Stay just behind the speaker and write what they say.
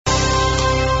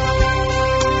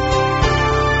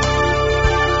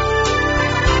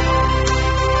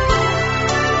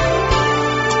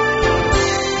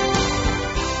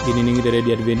ibung'ire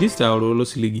Redio Adventista ololo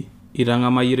siligi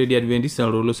itang'ama Redio Adventista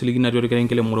ololo siligi natii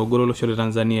orkerenket Morogoro olosho le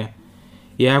Tanzania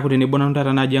yaaku tenebo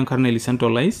nanu naji Enkarna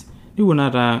Centralize niku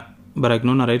naata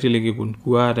barakinot naraitelekekun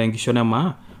kuata enkishon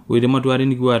emaa oitematuare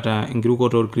nikuata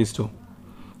enkirukoto orkristo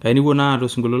kainiku naata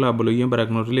osinkolio laboloyie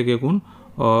barakinot lekekun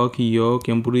kiyo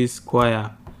Kempuris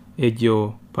Choir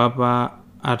ejo Papa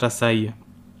Atasaya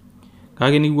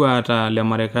kake nikuata le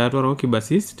Marekatoro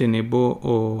Kibasis tenebo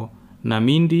o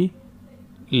Namindi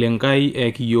lenkai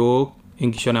ekiyo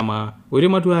enkishon emaa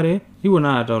oitematuare niku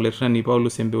naata oletani Paulo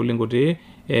Sembe olengote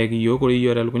ekiyo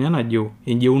koriyo telukunya najo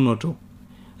enjeunoto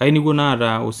kainiku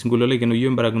naata osinkolio lekenoyie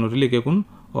barakinot lekekun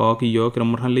kiyo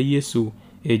Kirmurran le Yesu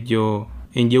ejo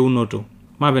enjeunoto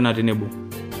mapena tenebo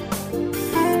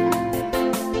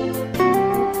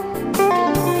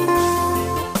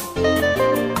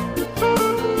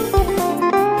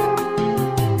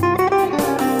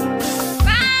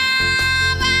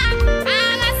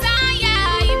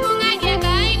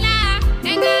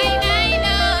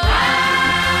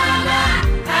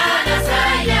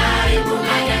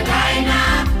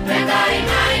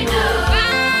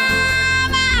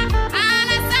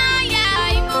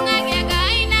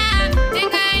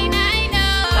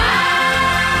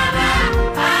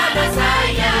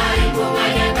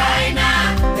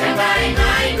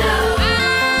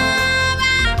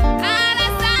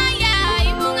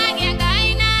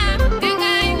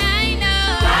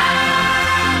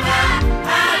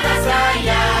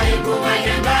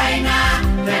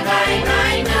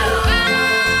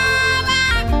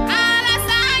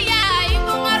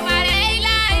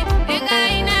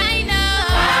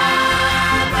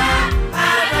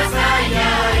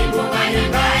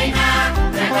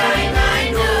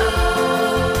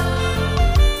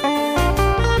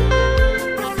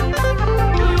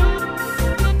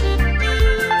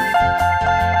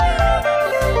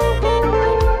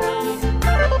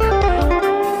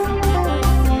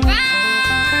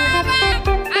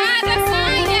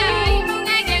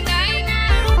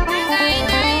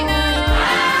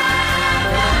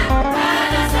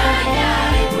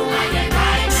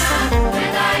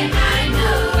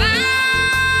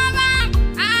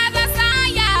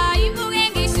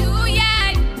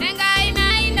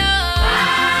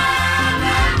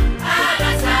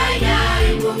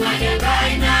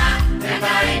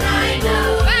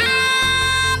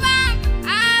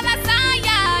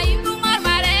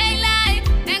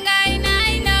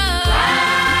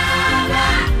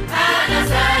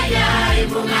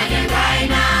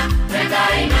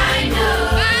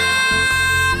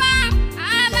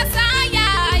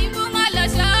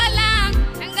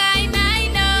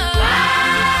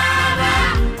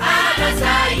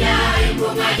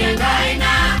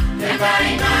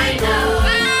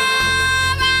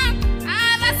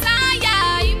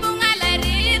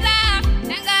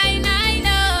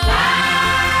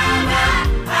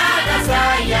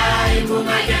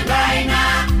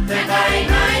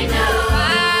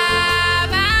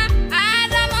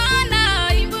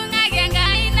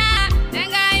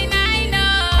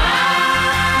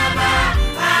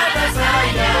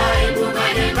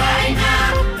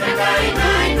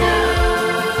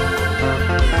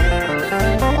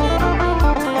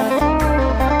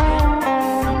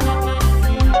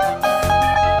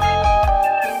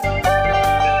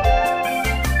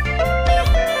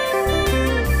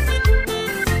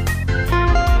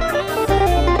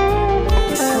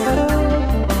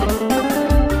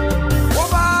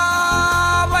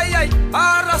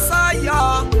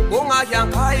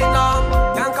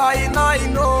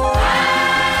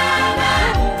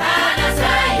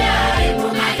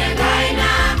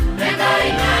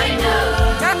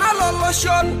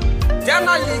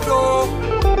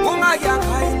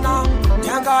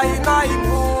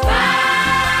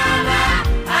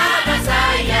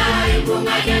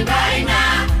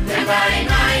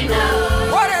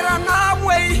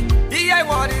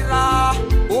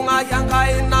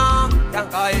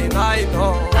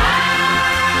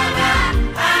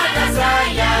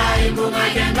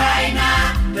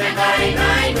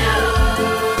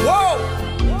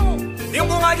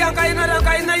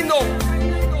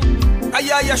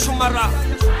Ayaya shumara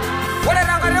wale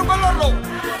rangarengo lolo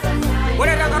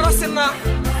wale rangarosina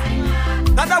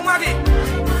dada mwagi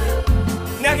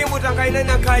nagi mutanga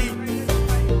ina kai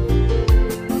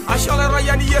ashola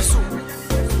rayani Yesu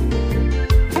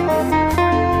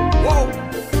wow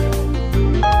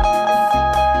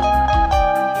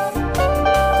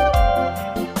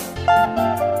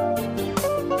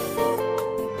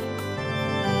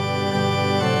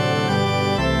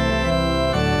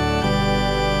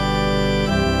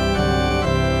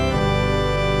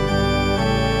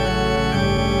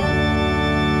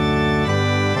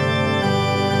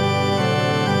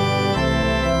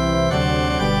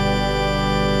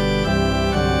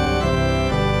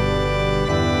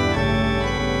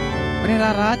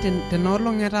taata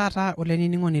tenolong taata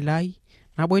olainining'oni lai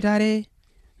naboitare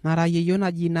nara yeyio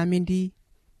naji Namendi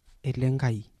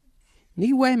Elenkai.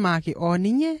 Nikipuo aimaki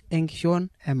ninye enkishon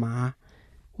emaa.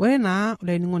 Ore naa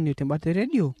olainining'oni tembata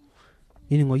redio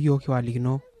nining'o yiok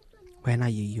kiwalikino wena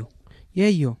yeyio.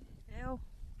 Yeyio.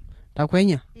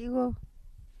 Takwenya? Iko.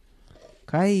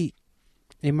 Kai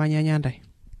imanyanya ntai?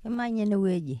 Imanya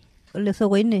enewueji. Ole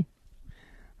Sokoine.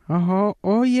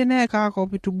 Yie nee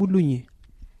kaakop itubulunye?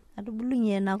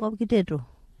 Atubulunye enakop Kiteto.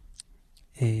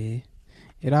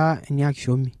 Ira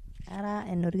eniakishomi? Ara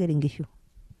enorkerinkishu.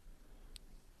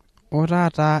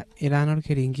 Taata ira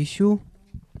enorkerinkishu.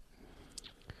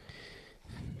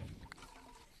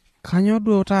 Kanyo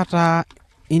duo taata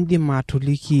indim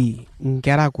atoliki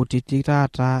nkera kutitik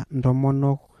taata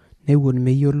ntomonok newuon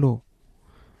meyiolo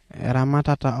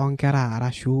eramatata onkera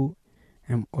arashu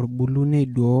orbulunei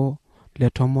duo le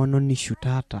tomononishu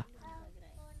taata.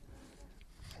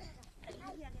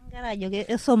 Nkera ajo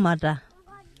esomata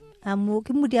amu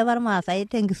kimutie apa irmaasai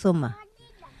tenkisoma.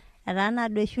 Etaa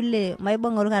duo shule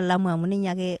maibung orkalamu amu ninye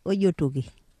ake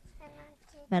ojotoki.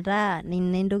 Metaa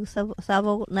ninye entoki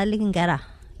sapuk naliki nkera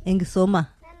enkisoma.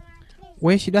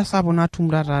 We shida sapuk natum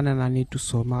taata nena nitu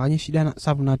soma. Kanyoo shida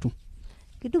sapuk natum?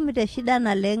 Kitumite shida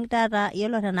naleng taata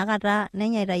yiolo tenakata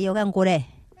nenyaita yiok enkure.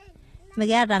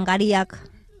 Mikiata nkariak.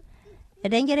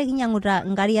 Etaa njere kinyang'uta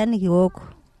nkariak nikiwok.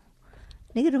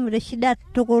 Nikitumite shida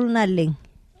tukul naleng.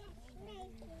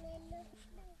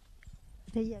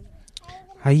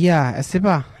 Aya,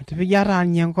 esipa, etipija taa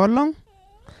ninye enkolong,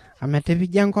 amu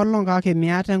etipija enkolong kake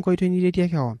miata enkoitoi niretie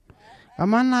keon.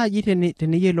 Amaa naaji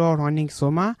teneyiolou oltung'ani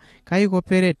enkisoma, kaiko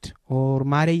peret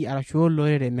ormarei arashu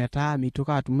olorere metaa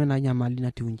mitoki atum ina nyamali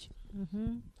natiu inji?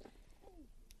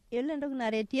 Yiolo entoki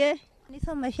naretie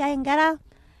nisomeshai nkera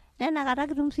naa inakata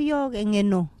kitum siyiok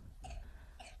eng'eno.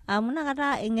 Amu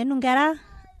inakata eng'enu nkera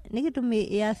nikitum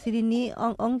iasirini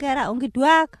onkera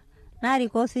onkituak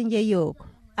narikoo sinche yiok.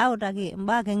 Autaki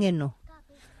imbaa eng'eno.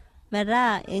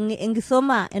 Metaa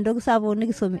enkisoma entoki sapuk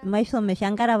maisomesha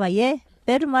nkera paye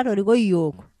peetum atoriko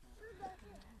yiok.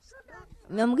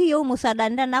 Amu kiyieu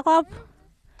musaadani tenakop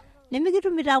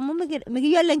nimikitumito amu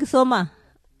mikiyiolo enkisoma.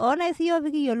 Naa siyiok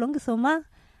pikiyiolo enkisoma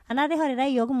anata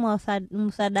ishoritai yiok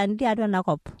musaadani tiatua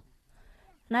enakop.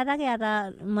 Anata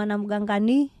kiata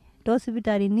mwanamgangani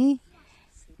toosipitalini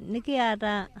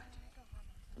nikiata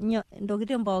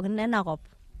ntokitin pookin enakop.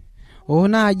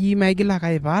 Naaji maigil ake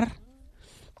aipar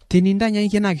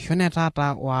tenintanyanyukie ena kishon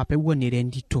etaata oapa ewuon ira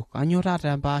entito. Kanyoo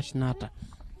taata empaash naata?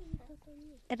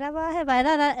 Etapaashe pae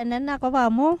taata enenakop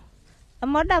amu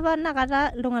emoda apa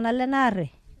inakata iltung'anak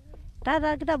lenaarre.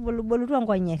 Taata kitabolubolutua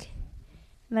nkonyek.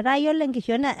 Metaa yiolo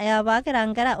enkishon eapa kira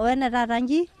nkera wene taata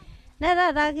nji naa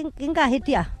taata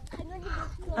kinkahitia.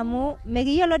 Amu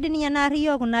mekiyiolo dii ninye naarri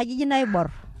yiok kuna ajijik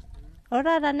naibor. Ore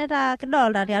taata netaa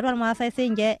kidolta tiatua irmaasai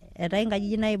siinche eetae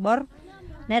nkajijik naibor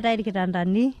neetae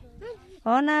irkitandani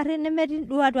naarri nemetii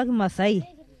duo atua kimasai.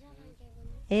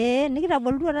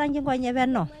 Nikitabolutua taata nji nkonyek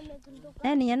peno.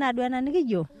 Naa ninye naa duo ena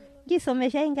nikijo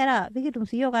kisomeshai nkera pikitum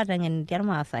siyiok ateng'en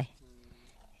irmaasai.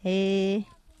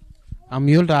 Amu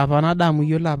yiolo apa nadamu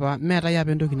yiolo apa meetae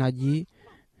apa entoki naji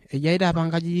ejiai dii apa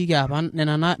nkajijik eapa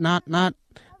nena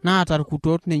naata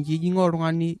irkutot ninche ijing'oo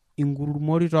oltung'ani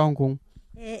inkurumori toonkung'.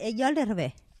 Eji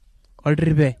oltirripe.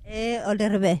 Oltirripe?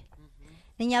 Oltirripe.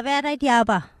 Ninye apa eetae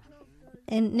tiapa.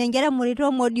 Ninche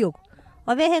eremoritoo modiok.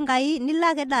 Opeshe Enkai nilo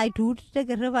ake dii aituut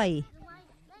tekirripai.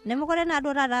 Nemekure naa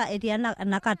duo taata etii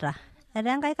enakata.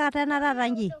 Etaa enkae kata ena taata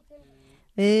nji.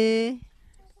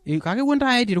 Kake ewuon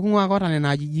taata etii irkung'aak oota nena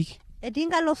ajijik. Etii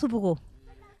nkalo osupuko.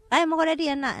 Kake mekure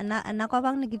etii enakop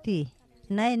ang nikitii.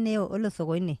 Ina eneo Ole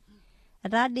Sokoine.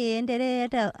 Etaa dii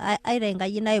enteret aitai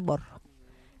nkajijik naibor.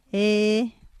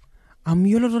 Amu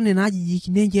yiolo nena ajijik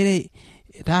nenjere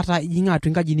taata ijing atua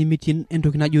enkaji nemetii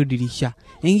entoki naji oldirisha.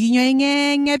 Enkinywa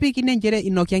eng'eng'e nenjere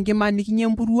inoki enkima nikinya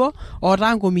empuruo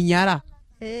otaa nkominyara.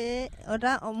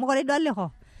 Mekure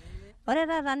idolisho. Ore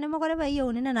taata nemekure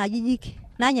eyieuni nena ajijik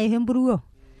naanyai empuruo.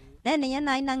 Naa ninye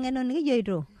naa ina ng'eno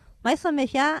nikijoito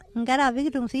maisomesha nkera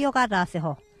pikitum siyiok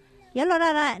ataasisho. Yiolo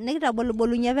taata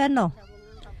nikitabolubolunyie peno.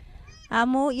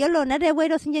 Amu yiolo netaa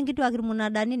epuoito sinche nkituak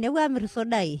irmunadani nepuo amirr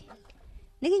isodai.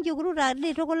 Nikinchukuru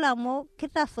taadii tukul amu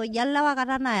kitasuja lewa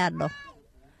kata naado.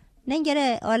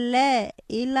 Nenjere olee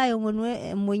ilo aomonu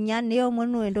emuenya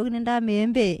niomonu entoki nintaa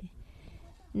meembe.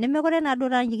 Nemekure naa duo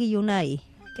taata nji kiyieu nai.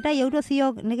 Kitayieutua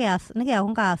siyiok nikiaku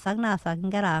nkaasak naasaki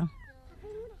nkera ang.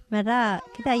 Metaa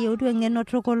kitayieutua eng'eno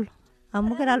tukul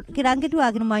amu kira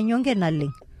nkituak irmanyonge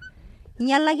naleng.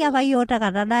 Inyalaki apa yiok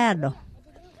tekata naado.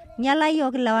 Inyala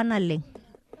yiok ilewa naleng.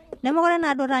 Nemekure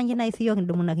naa duo taata nji nai siyiok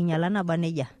kidumu ina kinyala naba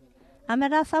nejia.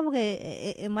 ametaa sapuk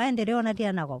maendeleo natii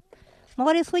enakop.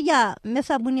 Mokore isuja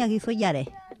mesabuni ake isujare.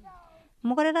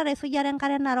 Mokore taata isujare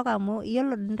enkare narok amu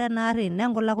iyiolo tenaari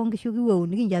nenkulak onkishu kiwou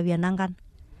nikinchapie nankan.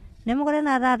 Nemokore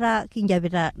naa taata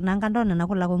kinchapita nankan tonena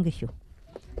kulak onkishu.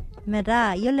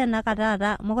 Metaa iyiolo enakata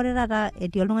taata mokore taata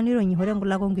etii oltung'ani oironyishore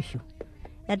nkulak onkishu.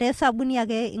 Etaa esabuni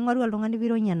ake ing'oru oltung'ani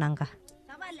piironyie nanka.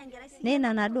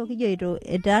 Nena naduo kijoito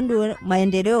etaa duo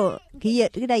maendeleo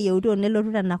kitayieutuo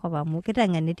nelotu tenakop amu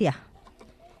kiteng'enitia.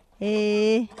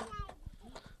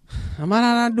 Ama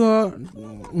taata duo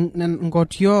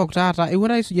nkotiok taata iwuo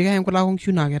taata aisujie ake nkulak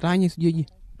onkishu naa ketaa nye isujieji.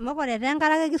 Mokore etaa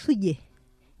enkare ake kisujie.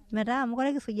 Metaa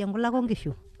mokore kisujie nkulak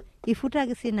onkishu. Ifuta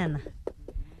ake sii nena.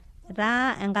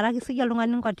 Etaa enkare ake isujie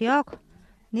oltung'ani nkotiok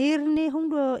nihum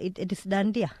duo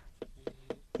etisidanitia.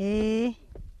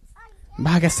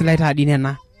 Mbaa kesilai taadii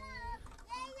nena.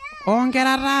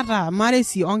 Onkera taata,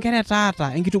 maresi onkera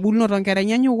taata, enkitubulunoto onkera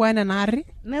enyanyuk wenena arri?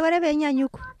 Mekore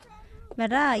peenyanyuk.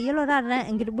 Metaa iyiolo taata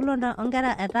enkitubulunoto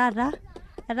onkera etaata,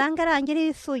 etaa nkera injiri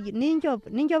isuj ninchop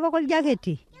ake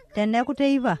oljaketi teneeku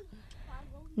teipa.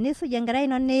 Nisuj enkerai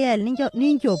ino niel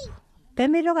ninchop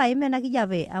peemitoki aim ena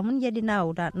kijape amu ninche dii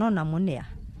nauta nonamunea.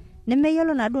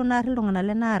 Nemeyiolo naaduo naarri iltung'anak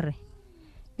lena arri.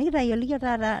 Nikitayiolito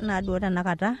taata naaduo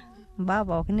tenakata mbaa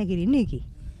pookin ekliniki.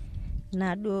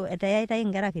 Naaduo eyaitae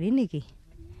inkera kliniki.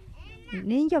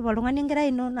 Ninchop oltung'ani enkerai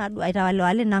ino naaduo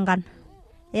aitawaliwali nankan.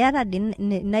 Iyata dii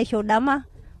naisho dama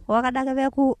wakade ake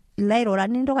peeku ilo airura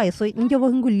nintoki aisuj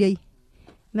ninchopoki nkuliei.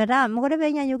 Metaa mokore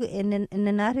peenyanyuk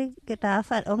nena arri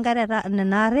kitaasa onkera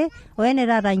nena arri wene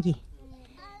taata nji.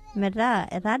 Metaa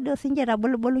etaa duo sinche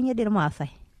itabolubolunyie dii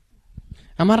irmaasai.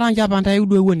 Ama taa nche apa ntae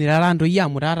duo ewuo nirara ntoyie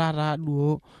amu taata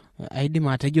duo aidim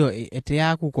atejo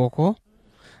etiaku koko.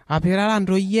 Apirara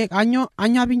ntoyie anyo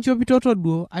apa inchopito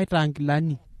duo aitaa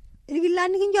nkilani.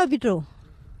 Irkilani kinchopito.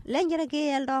 Lenjere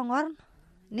kieldo ong'or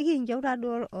nikinchop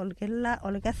taduo orkila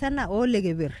orkesena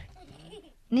olekeper.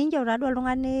 Ninchop taduo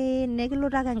oltung'ani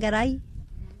nekilutaki enkerai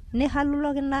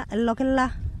nihalu ilo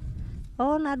kila.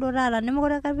 Naaduo taata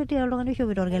nemokore ake etii oltung'ani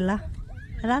oishopito orkila.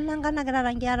 Etaa nankan ake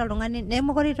taata nkiata oltung'ani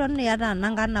nemokore iton iyata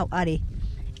nankan are.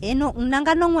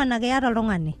 Nankan ong'uan ake iyata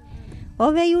oltung'ani.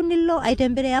 Peeyieu nilo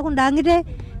aitemberea kunda ang'ite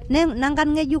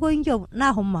nankan ng'ejuko inchop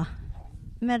nahuma.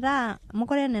 Metaa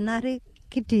mokore nena arri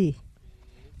kitii.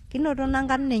 Kinoto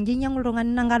nankan nenche inyang'u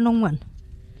oltung'ani nankan ong'uan.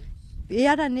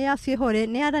 Iyata niasishore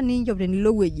niyata niinchop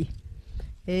tenilo wueji.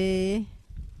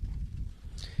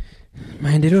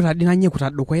 Maendeleo tadii nanyekuta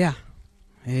dukuya.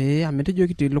 Amu etejo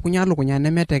kiti lukunya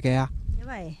nemetekeya.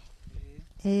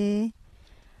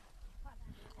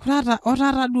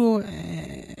 Otata duo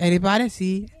eripare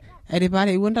sii.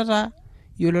 Eripare iwuon tata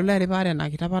yiololo eripare naa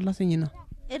kitapala sinyina.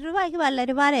 Etu pae kipal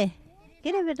eripare.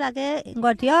 Kiripita ake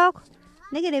nkotiok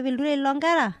nikirip ilturei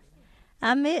lonkera.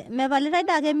 Amu mepalitae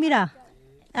dake emira.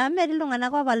 Amu metii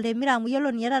iltung'anak opalita emira amu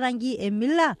yiolo ninye taata nji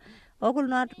emila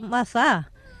okuna masaa.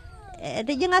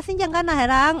 Etijing'a sinche nkanashet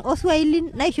ang'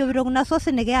 oswailin naishopito kuna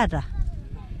sosi nikiata.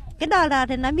 Kidolta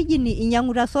tena mijini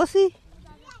inyang'uta sosi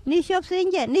nishop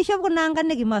sinche nishop kuna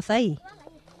ankan ekimasai.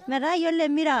 Metaa yiolo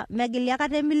emira megili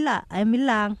akata emila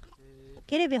ang'.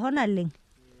 Kiripi hoo naleng'.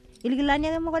 Irkilani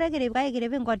ake mokore kirip kake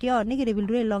kirip inkotiok nikirip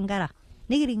ilturei lonkera.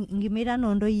 Nikirip nkimeitan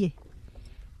ontoyie.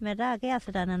 Metaa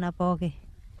kiasita nena pooki.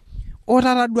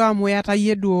 Otata duo amu iyata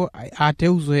yie duo ate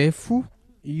uzoefu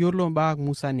iyiolo mbaa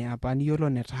musan apa niyiolo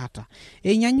ne taata.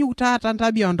 Enyanyuk taata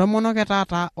ntabia ontomonok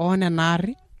etaata onena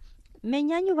arri?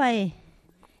 Menyanyuk pae.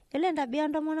 Yiolo entabia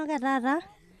ontomonok etaata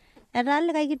etaa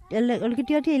likae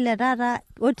orkitioti le taata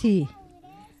otii.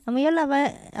 Amu yiolo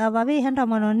apa piisho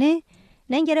entomononi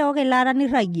nenchere eok eilata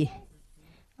nirragie.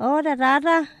 Ore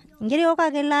taata inchere iok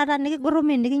ake eilata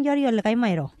nikigurumi nikinchori olikae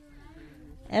mairo.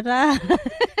 Etaa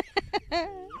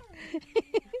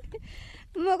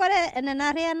mokore nena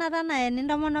arri enata naeni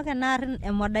ntomonok ena arri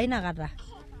emodai inakata.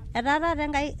 Etaa taata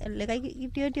enkae likae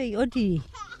kitioti otii.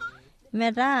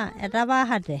 Metaa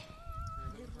etapaahate.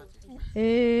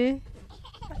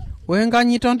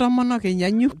 Wenkanyit ontomonok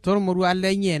enyanyuk tormorua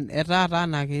lenye etaata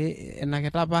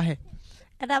enakitapahe.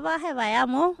 Etapaahe pae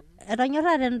amu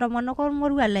etonyorrate ntomonok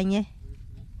ormorua lenye.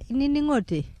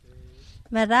 Inining'ote.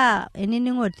 Metaa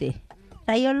inining'ote.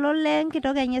 Tayiolo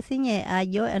lenkitok enye sinye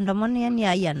ajo entomononi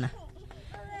ai ena.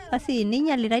 Basi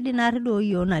ninyalitae dii naarri duo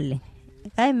yiok naleng'.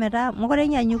 Kake metaa mokore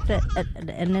enyanyuk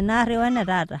nena arri wene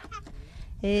taata.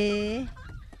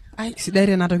 Ai sidai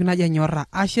tena toki naji enyorra.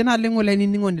 Ashe naleng'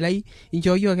 olainining'oni lai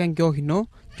inchoo yiok enkiok ino,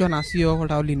 inchoo naa siyiok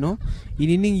oltau lino,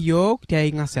 inining' yiok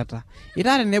tiai ng'aseta.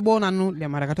 Itaa tenebo nanu le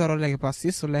Marakatoro le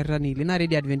Kipasis olarritani lina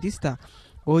Radio Adventista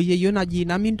oyeyio naji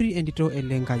Namindri entito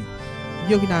Elenkai.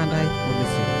 Ijoki naa ntae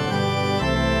olesio.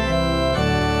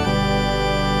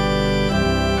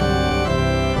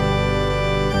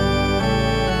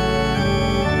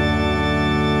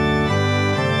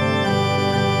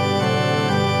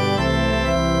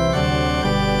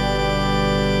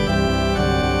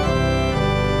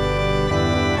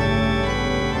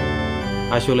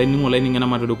 ashe olainining'o lai ning'ena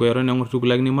matudukuya eton eng'or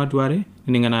tukulakini matuare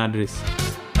nining'ena address.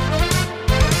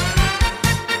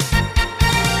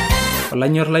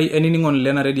 Olanyor lai enining'on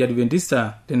lena Radio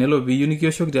Adventista tenelo piiyieu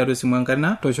nikioshoki tiatua esimu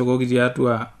enkarna tooshokoki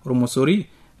tiatua ormosori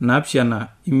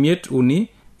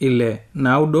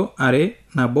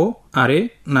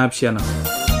 7536922.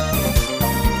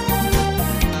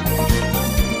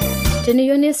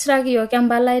 Teniyieu nisiraki yiok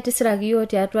empalai tisiraki yiok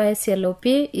tiatua SLP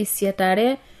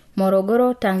Isietare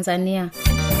Morogoro, Tanzania.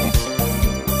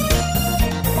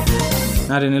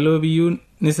 Na tenelo piiyieu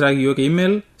nisiraki yiok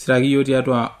email, siraki yiok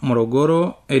tiatua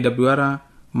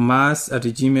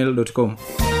morogoro@mas@gmail.com.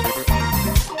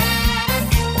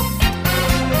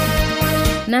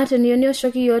 Na teniyieu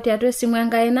nioshoki yiok tiatua esimu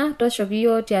enkaina, toshoki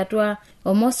yiok tiatua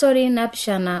ormosori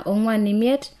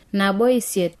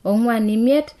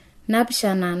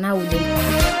 745-18-45-9.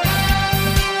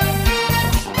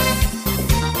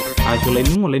 Ashe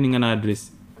olainining'o lai ning'ena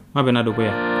address. Mapena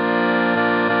dukuya.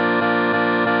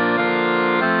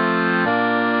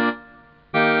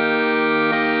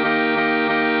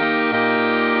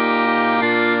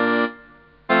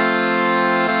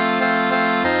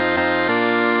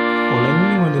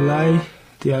 Olainining'o lai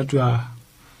tiatua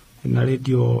ina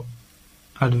Radio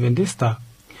Adventista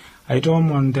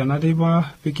aitoomon tenatipa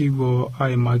pikipuo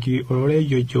aimaki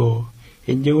oloreyojo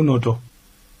enjeunoto.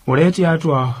 Ore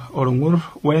tiatua orng'ur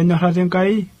wenyorrata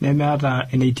Enkai nemeata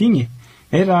eneiting'ie,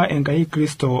 netaa Enkai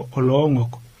Kristo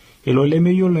oloong'ok, elo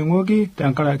lemeyiolo eng'oki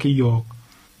tenkaraki yiok.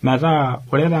 Metaa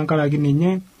ore tenkaraki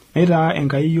ninye netaa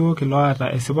Enkai yiok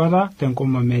iloata esipata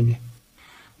tenkomom enye.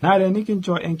 Naa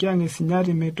tenikincho enkiang'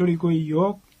 esinyati metorikoi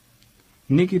yiok,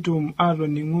 nikitum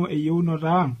aatoning'u eyieunoto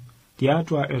ang'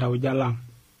 tiatua iltauja lang'.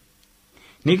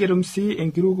 Nikitum sii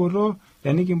enkirukoto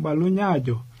tenikimbalunye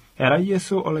ajo era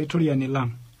Yesu olaitoriani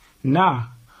lang', naa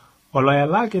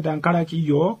oloelaki tenkaraki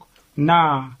yiok,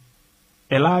 naa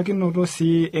elaakinoto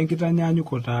sii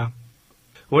enkitanyaanyukoto ang'.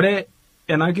 Ore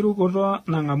ena kirukoto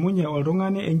nang'amunye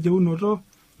oltung'ani enjeunoto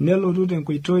nelotu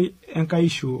tenkoitoi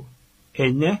enkaishu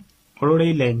enye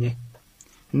olorei lenye,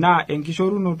 naa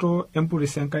enkishorunoto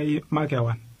empuris Enkai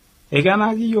makewan.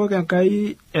 Eikenaki yiok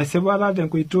Enkai esipata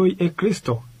tenkoitoi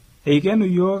Kristo, eikenu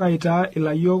yiok aitaa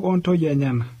ilayiok ontoyie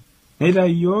enyena,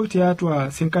 neitayu yiok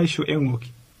tiatua sinkaishu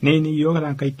eng'oki, neini yiok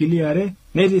tenkaikiliare,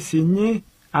 neitisinyi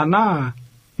anaa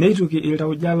neituki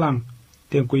iltauja lang'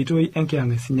 tenkoitoi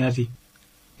enkiang' esinyati.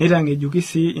 Neitang'ejuki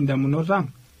sii indamunot ang'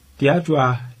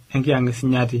 tiatua enkiang'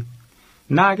 esinyati.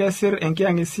 Naa kesir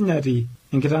enkiang' esinyati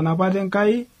enkitanapat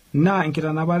Enkai, naa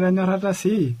enkitanapat enyorrata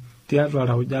sii tiatua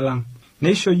iltauja lang'.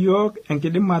 Neisho yiok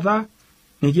enkidimata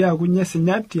nikiakunye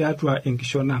sinyat tiatua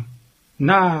enkishon ang'.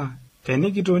 Naa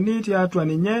tenikitoni tiatua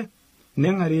ninye,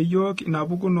 neng'arie yiok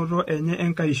inapukunoto enye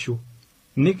enkaishu,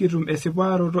 nikitum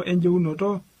esiparoto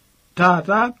enjeunoto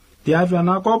taata tiatua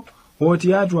enakop o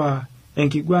tiatua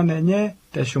enkiguan enye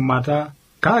teshumata.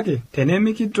 Kake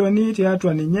tenemikitoni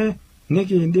tiatua ninye,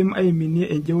 nikiindim aiminie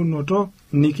enjeunoto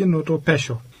nikinoto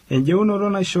pesho, enjeunoto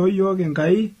naishoo yiok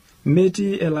Enkai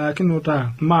metii elaakinoto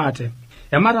maate.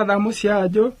 Ematadamu sii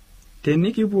ajo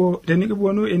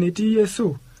tenikipuonu enetii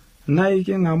Yesu, naa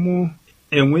iking'amu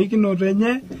eng'uikinoto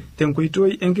enye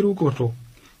tenkoitoi enkirukoto,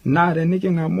 naa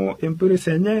teniking'amu empuris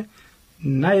enye,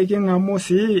 naa iking'amu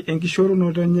sii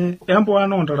enkishorunoto enye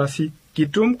empuan ontarasi.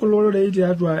 Kitum kulo rorei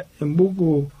tiatua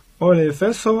embuku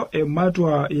Efeso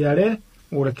ematua 2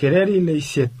 orkereri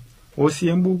le5, osii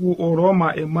embuku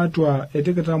Roma ematua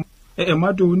 3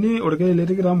 orkereri le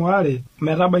 22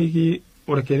 metabaiki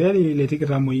orkereri le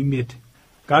 25.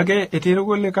 Kake etii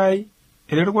irkulikae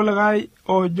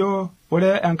ojo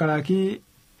ore enkaraki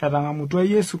etang'amutua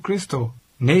Yesu Kristo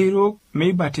neiruk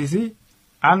meibatisi,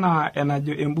 anaa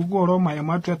enajo embuku Roma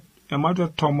ematua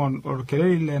 10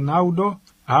 orkereri le 9,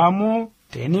 amu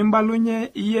tenimbalunye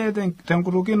iyie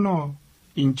tenkutukino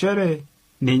inchere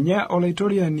ninye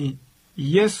olaitoriani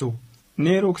Yesu,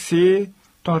 neiruk sii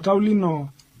toltau lino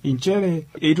inchere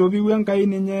eitopiwuo Enkai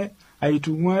ninye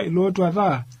aitung'ua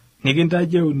ilootuata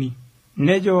nikintajeuni.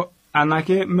 Nejo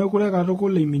anake mekure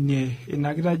katukul iminie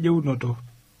ina kitajeunoto.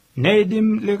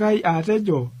 Neidim likae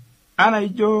atejo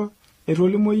anaijo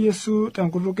etolimo Yesu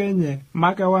tenkutuk enye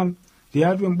makewan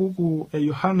tiatua embuku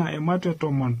Yohana ematua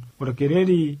 10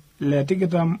 orkereri le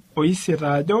 28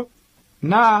 ajo,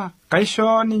 naa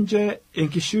kaisho ninche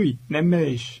enkishui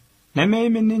nemeish,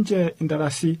 nemeimin ninche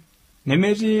intarasi,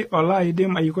 nemetii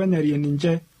olaidim aikonyarie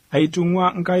ninche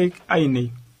aitung'ua nkaik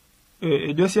ainei.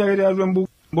 Ejo siake tiatua embuku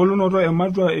bolunoto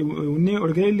ematua 3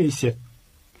 orkereri le 8,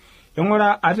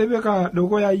 eng'ura atipika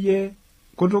dukuya yie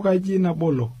kutukaji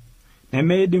nabolo,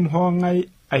 nemeidim hoong'ai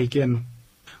aikenu.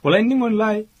 Olainining'oni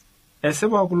lai,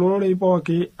 esipa kulo rorei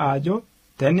pooki ajo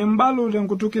tenimbalu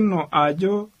tenkutuk ino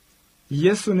ajo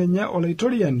Yesu ninye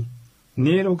olaitoriani,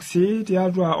 niruk sii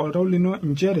tiatua oltau lino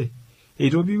nchere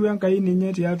eitobiwu Enkai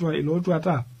ninye tiatua ilo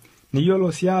tuata,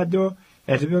 niyiolo sii ajo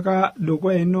etipika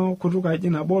dukuya ino kutuk aji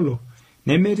nabolo,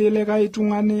 nemetii likae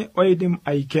tung'ani oidim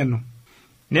aikeno.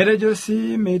 Netejo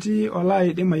sii metii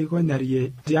olaidim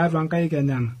aikonyarie tiatua nkaik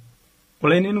enyenak.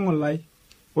 Olainining'oni lai,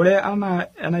 ore anaa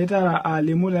enaitara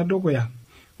alimu tedukuya,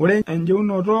 ore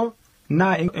enjeunoto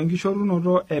naa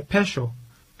enkishorunoto epesho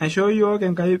naishoo yiok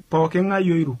Enkai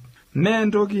pooking'ae oiruk. Mee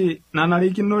entoki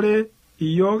nanarikinore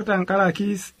iyiok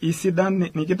tenkaraki isidan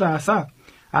nikitaasa,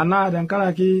 anaa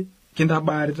tenkaraki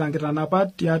kintabaarita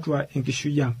nkitanapat tiatua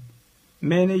enkishui ang'.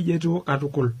 Mee nejia etiu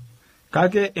katukul,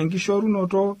 kake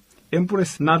enkishorunoto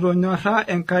empuris natonyorra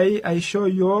Enkai aishoo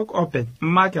yiok openy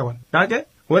makewan. Kake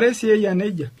ore sii eyia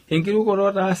nejia,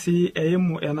 enkirukoto taa sii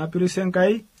eimu ena piris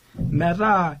Enkai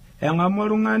metaa eng'amu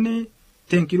oltung'ani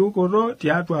tenkirukoto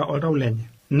tiatua oltau lenye.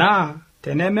 Naa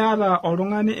tenemeata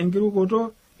oltung'ani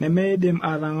enkirukoto nemeidim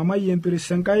atang'amai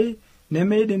empiris Enkai,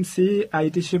 nemeidim sii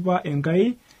aitishipa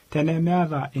Enkai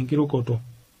tenemeata enkirukoto.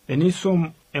 Enisum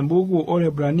embuku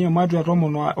Orebrania matua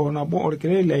 11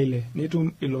 orkereri leile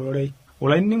nitum ilorei.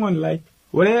 Olainining'oni lai,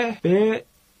 ore pee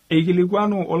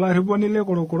eikilikuanu olarriponi le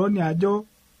korokoroni ajo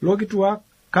lokituak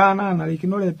kaa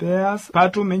nanarikinore peas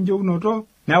patum enjeunoto,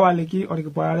 newaliki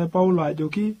orkipaare Paulo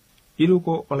ajoki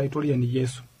iruko olaitoriani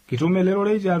Yesu. Kitum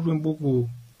elerorei tiatua embuku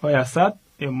Oyasat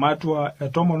ematua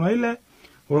 16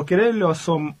 orkereri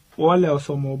leosom ole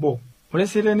osom obo. Ore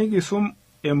sii tenikisum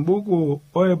embuku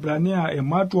Oebrania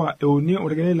ematua 3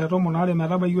 orkereri le 12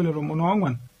 metabaiki ole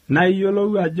 14, naa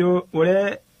iyiolou ajo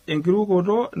ore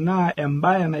enkirukoto naa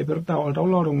embaye naipirta oltau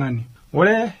loltung'ani.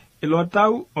 Ore ilo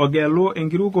tau ogelu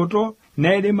enkirukoto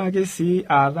neidim ake sii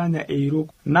aatanya eiruk,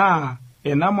 naa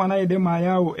enamwa naidim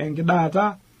ayau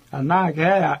enkidaata anaa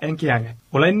keeya enkiyang'et.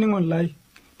 Olainining'oni lai,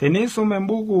 tenisum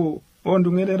embuku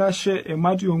oondung'et erashe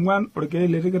ematua 4 orkereri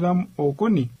le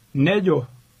 23 nejo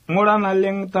ng'ura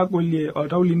naleng tagolie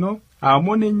oltau lino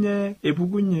amu ninye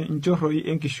epukunye nchorroi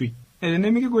enkishui.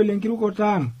 Tenemikigolie enkirukoto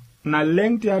ang'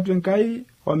 naleng tiatua Enkai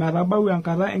ometabau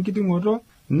enkata enkiting'oto,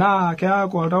 naa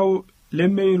keaku oltau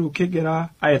lemeiruk kigira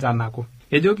aitanaku.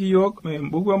 Ejoki yiok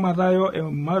embuku Matayo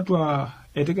ematua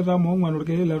 24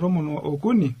 orkereri le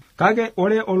 13, kake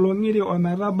ore olong'iri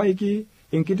ometabaiki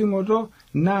enkiting'oto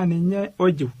naa ninye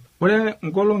ojiu. Ore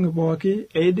nkolong'i pooki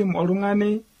eidim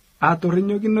oltung'ani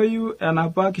atorrinyokinoyu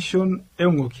enapa kishon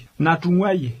eng'oki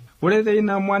natung'uayie. Ore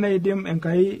teina mwa neidim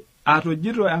Enkai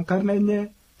atujito enkarna enye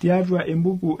tiatua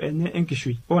embuku enye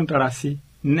enkishui ontarasi,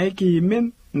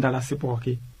 nekiimin ntarasi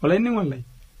pooki. Olainining'oni lai,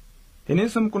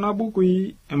 tenisum kuna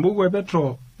bukui embuku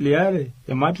Petro liare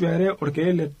ematua 2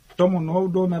 orkereri le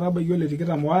 19 metabaiki ole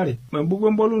 22, embuku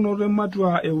embolunoto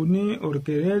ematua 3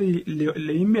 orkereri le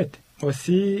 5,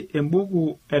 osii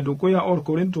embuku edukuya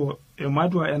orkorinto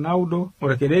ematua 9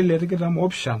 orkereri le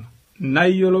 27, naa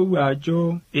iyiolou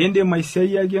ajo indim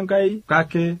aisiayiaki Enkai,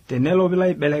 kake tenelo pilo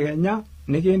aibelekenya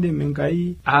nikindim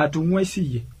Enkai atung'uai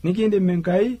siyie, nikindim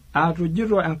Enkai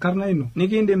atujito enkarna ino,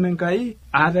 nikindim Enkai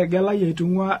ategelai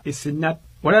aitung'ua isinyat.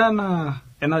 Ore enaa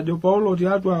enajo Paulo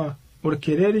tiatua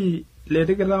orkereri le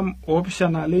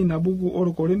 27 leina buku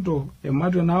orkorinto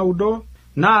ematua 9,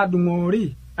 naa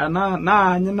dung'ori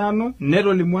naanyi nanu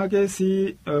netolimu ake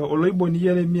sii oloiboni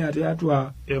Yeremia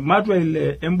tiatua ematua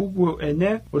 6 embuku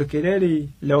enye orkereri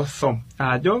le osom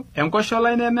ajo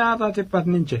enkosholai nemeata tipat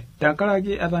ninche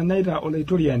tenkaraki etanyaita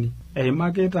olaitoriani,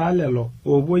 eimaki taa lelo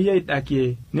oopuoi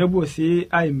aidakie nepuo sii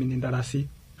aimin intarasi.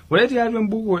 Ore tiatua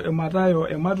embuku Matayo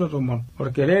ematua 10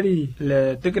 orkereri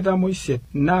le 28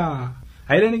 naa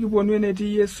aire nikipuonu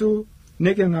enetii Yesu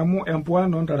niking'amu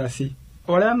empuan ontarasi.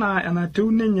 Ore enaa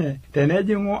enatiu ninye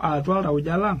tenejing'u atua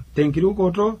oltauja lang'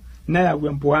 tenkirukoto neyau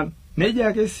empuan, nejia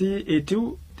ake sii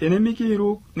etiu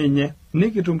tenemikiiruk ninye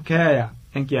nikitum keeya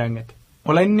enkiyang'et.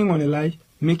 Olainining'oni lai,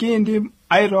 mikiindim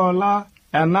aitoola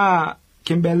enaa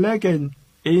kimbelekeny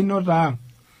einoto ang',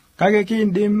 kake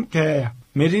kiindim keeya.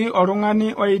 Metii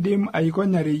oltung'ani oidim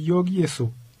aikonyare yiok Yesu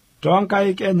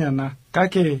toonkaik enyenak,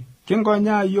 kake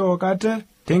kinkonyaa yiok ate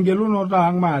tengelunoto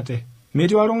ang' maate.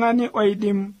 Metii oltung'ani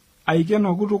oidim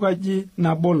aikeno kutuk aji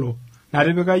nabolo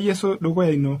natipika Yesu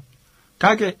dukuya ino,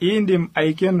 kake iindim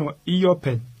aikeno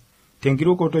iyopeny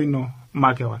tenkirukoto ino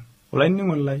makewan.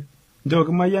 Olainining'oni lai, njoo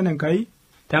kimayian Enkai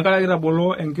tenkaraki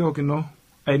tabolo enkiok ino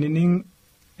ainining'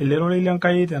 elerorei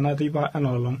lenkai tenateipa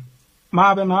enoolong'.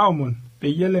 Maape naomon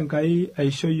peyie elo Enkai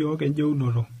aisho yiok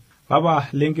enjeunoto. Papa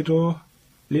lenkitoo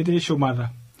litii shumata,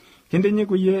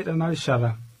 kintinyiku yie tena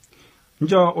rishata.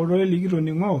 Njoo ororei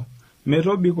likitoning'o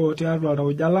metobiko tiatua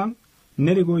oltauja lang',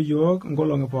 nerikoo yiok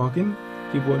nkolong'i pookin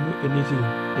kiponu enitiu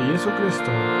Yesu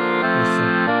Kristo Isa.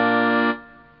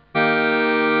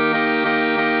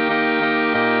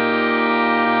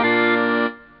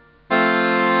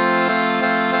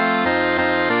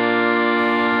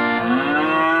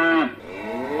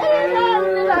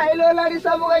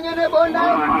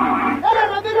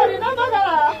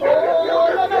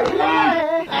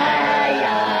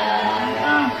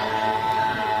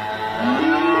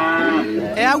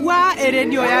 Ewa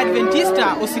eredio ya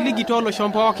Adventista osiligi tolo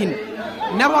shompookin.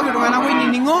 Nepoki iltung'anak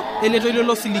oinining'o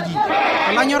eletoilo osiligi.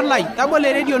 Olanyor lai, tabolo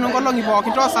eredio nonkolong'i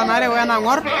pookin toosanare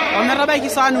wenang'or ometabaiki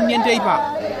saa uni enteipa.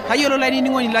 Tayiolo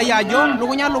lainining'oni lai ajo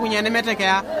lukunya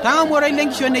nemetekea. Tang'amu oroi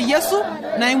lenkishon e Yesu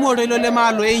naimu ortoilo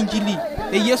lemaalo e Injili.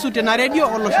 E Yesu tena redio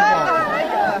olosho pookin.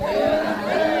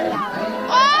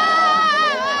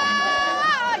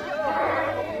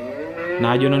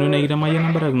 Najo nanu nekitamayiana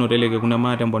mbarakinoto eleke kuna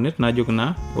maate mbonet najoki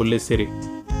naa ole sere.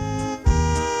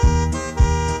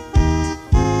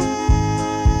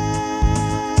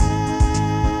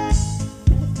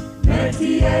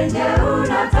 Metienye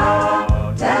unata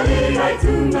Dalila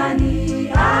tumani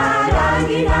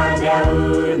Arangina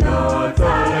deuno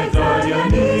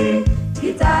Toretoriani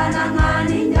Kitana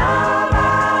ngani nyama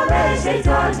Beshe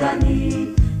Jordani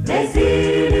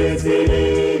Besiri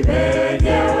siri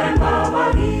Bejewe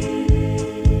mbawagi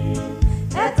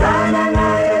Etana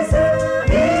na Yesu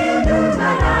Indu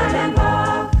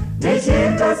manalemba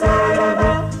Neshimka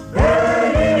saraba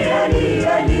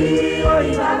Ali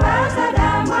Oiba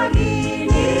Sadamagi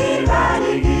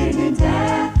Nibali Ninte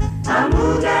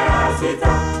Amuge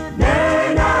Asita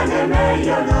Nena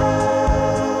Nemeyolo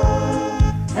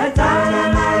Etana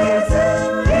na Yesu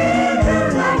Indu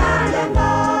manalemba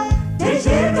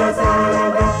Neshimka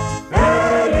saraba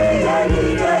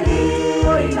Ali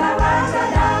Oiba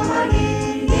Sadamagi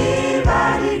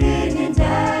Nibali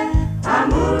Ninte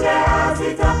Amuge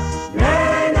Asita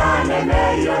Nena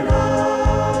Nemeyolo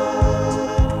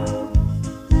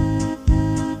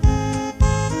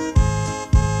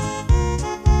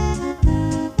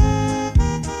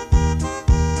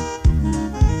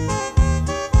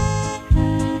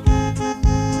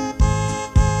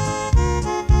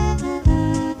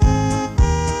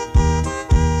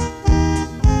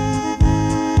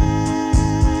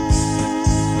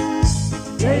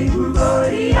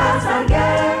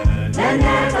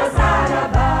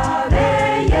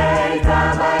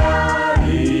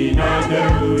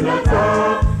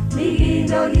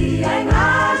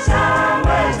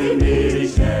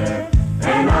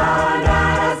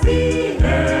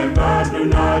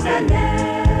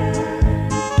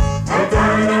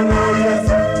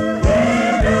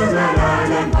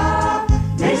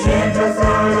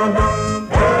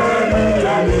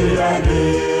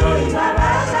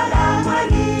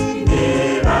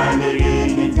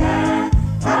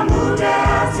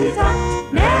Sita